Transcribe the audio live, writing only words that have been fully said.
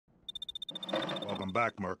Welcome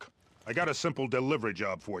back, Merc. I got a simple delivery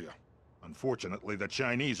job for you. Unfortunately, the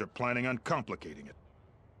Chinese are planning on complicating it.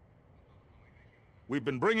 We've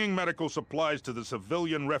been bringing medical supplies to the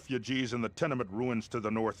civilian refugees in the tenement ruins to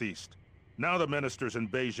the northeast. Now the ministers in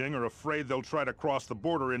Beijing are afraid they'll try to cross the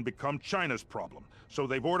border and become China's problem, so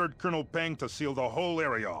they've ordered Colonel Peng to seal the whole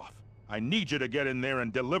area off. I need you to get in there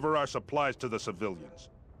and deliver our supplies to the civilians.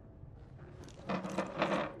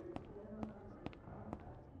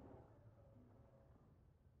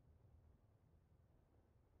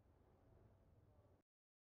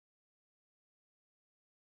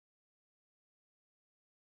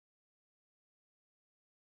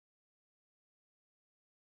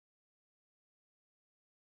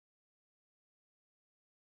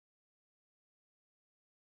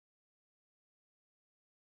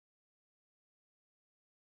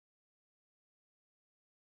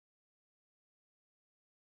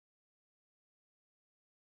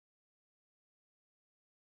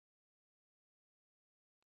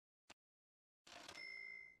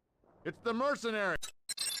 It's the Mercenaries!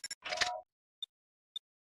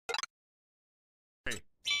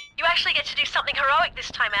 You actually get to do something heroic this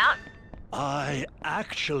time out. I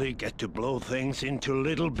actually get to blow things into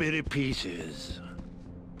little bitty pieces.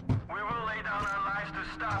 We will lay down our lives to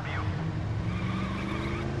stop you.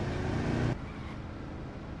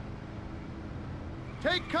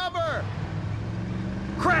 Take cover!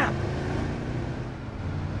 Crap!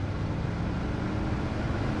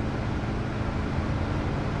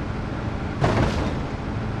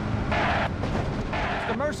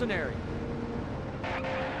 The Mercenary!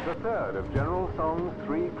 The third of General Song's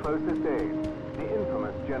 3 closest aides, the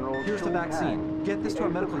infamous General Here's the Chung vaccine. Kang, Get this the to our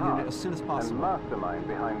ace medical of unit hearts as soon as and possible. mastermind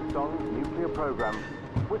behind Song's nuclear program,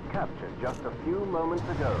 was captured just a few moments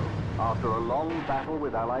ago after a long battle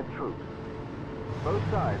with Allied troops. Both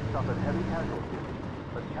sides suffered heavy casualties,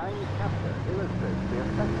 but Chang's capture illustrates the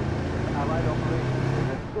effectiveness of Allied operations in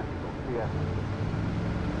this difficult siesta.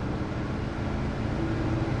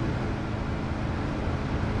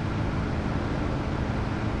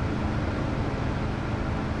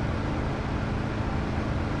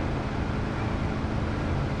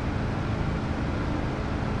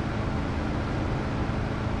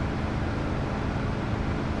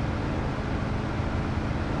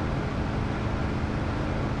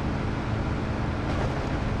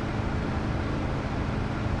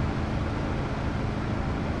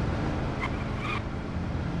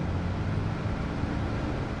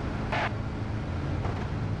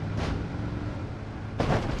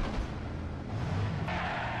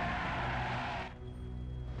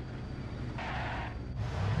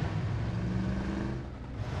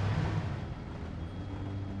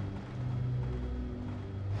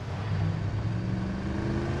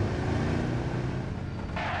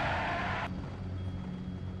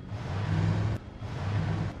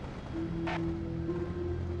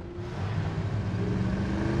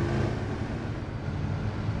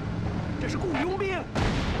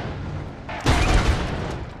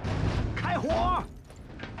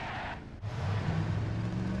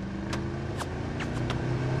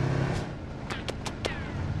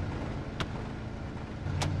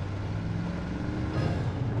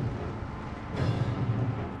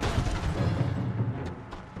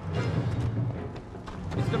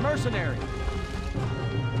 It's the Mercenary!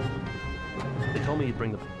 They told me you'd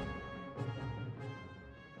bring the...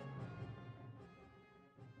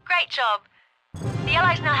 Great job. The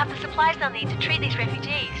Allies now have the supplies they'll need to treat these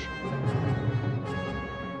refugees.